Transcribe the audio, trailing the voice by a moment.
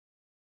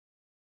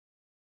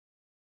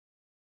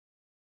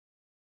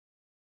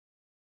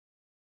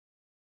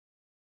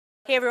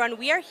Hey everyone,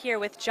 we are here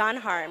with John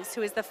Harms,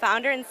 who is the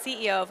founder and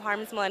CEO of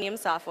Harms Millennium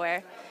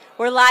Software.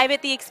 We're live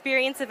at the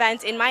Experience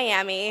event in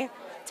Miami.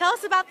 Tell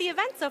us about the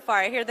event so far.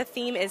 I hear the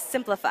theme is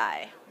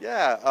Simplify.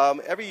 Yeah,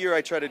 every year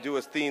I try to do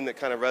a theme that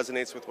kind of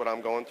resonates with what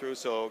I'm going through.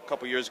 So a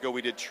couple years ago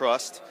we did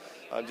trust,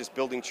 just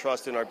building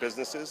trust in our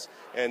businesses.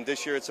 And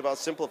this year it's about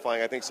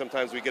simplifying. I think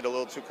sometimes we get a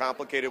little too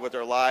complicated with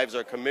our lives,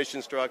 our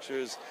commission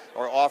structures,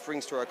 our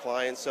offerings to our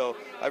clients. So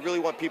I really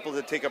want people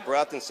to take a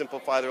breath and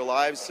simplify their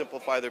lives,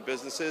 simplify their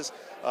businesses,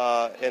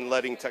 and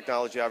letting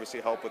technology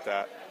obviously help with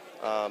that.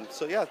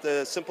 So yeah,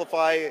 the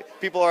simplify,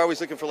 people are always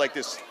looking for like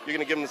this, you're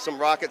going to give them some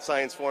rocket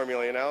science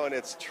formula, and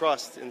it's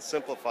trust and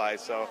simplify.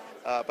 So,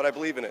 but I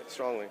believe in it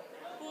strongly.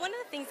 One of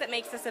the things that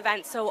makes this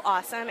event so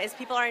awesome is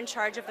people are in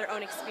charge of their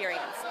own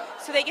experience.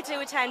 So they get to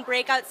attend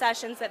breakout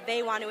sessions that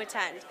they want to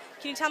attend.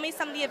 Can you tell me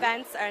some of the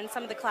events and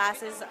some of the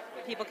classes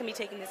people can be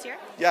taking this year?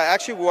 Yeah,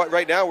 actually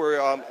right now we're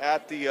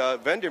at the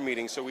vendor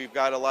meeting, so we've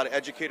got a lot of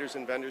educators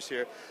and vendors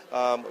here.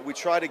 We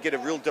try to get a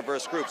real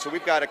diverse group. So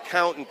we've got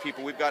accountant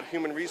people, we've got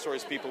human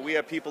resource people, we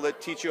have people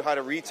that teach you how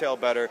to retail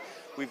better.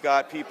 We've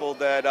got people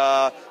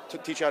that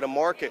teach you how to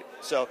market.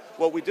 So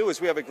what we do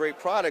is we have a great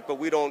product, but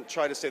we don't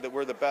try to say that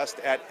we're the best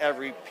at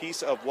every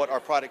piece of what our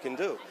product can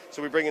do.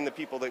 So we bring in the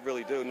people that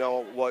really do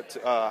know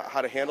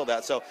how to handle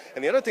that. So,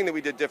 and the other thing that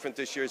we did different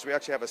this year is we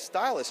actually have a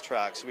stylist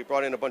track. So we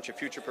brought in a bunch of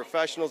future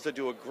professionals to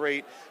do a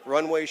great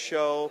runway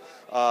show.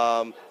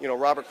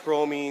 Robert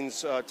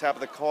Cromeans, Tap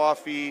of the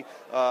Coffee,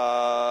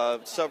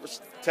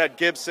 Ted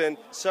Gibson,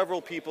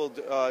 several people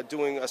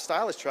doing a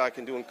stylist track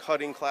and doing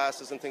cutting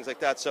classes and things like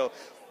that. So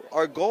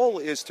our goal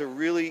is to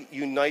really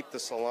unite the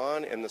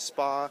salon and the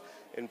spa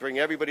and bring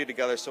everybody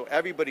together so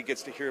everybody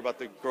gets to hear about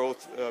the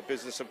growth,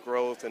 business of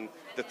growth and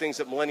the things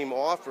that Millennium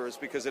offers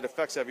because it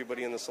affects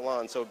everybody in the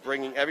salon. So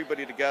bringing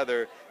everybody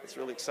together, it's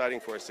really exciting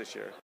for us this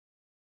year.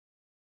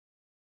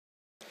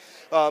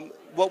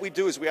 What we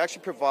do is we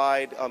actually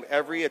provide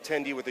every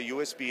attendee with a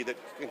USB that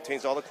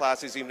contains all the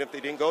classes, even if they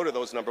didn't go to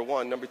those, number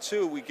one. Number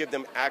two, we give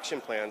them action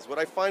plans. What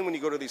I find when you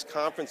go to these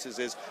conferences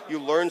is you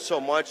learn so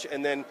much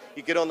and then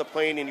you get on the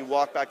plane and you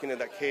walk back into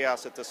that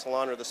chaos at the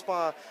salon or the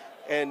spa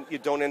and you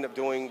don't end up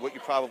doing what you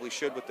probably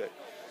should with it.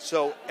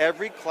 So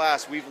every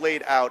class we've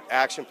laid out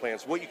action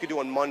plans, what you could do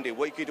on Monday,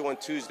 what you could do on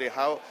Tuesday,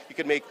 how you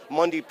could make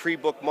Monday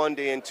pre-book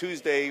Monday and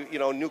Tuesday,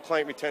 new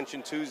client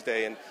retention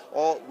Tuesday, and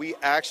we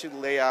actually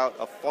lay out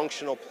a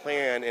functional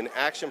plan, an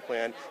action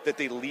plan that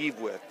they leave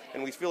with.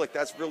 And we feel like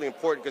that's really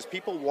important because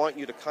people want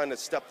you to kind of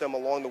step them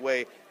along the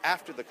way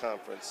after the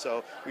conference.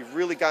 So we've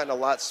really gotten a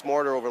lot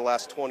smarter over the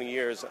last 20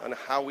 years on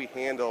how we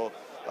handle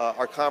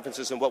our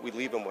conferences and what we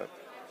leave them with.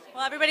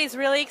 Well, everybody's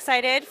really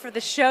excited for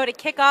the show to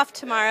kick off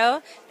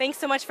tomorrow. Thanks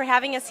so much for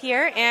having us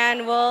here,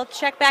 and we'll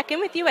check back in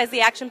with you as the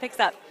action picks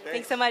up.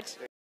 Thanks so much.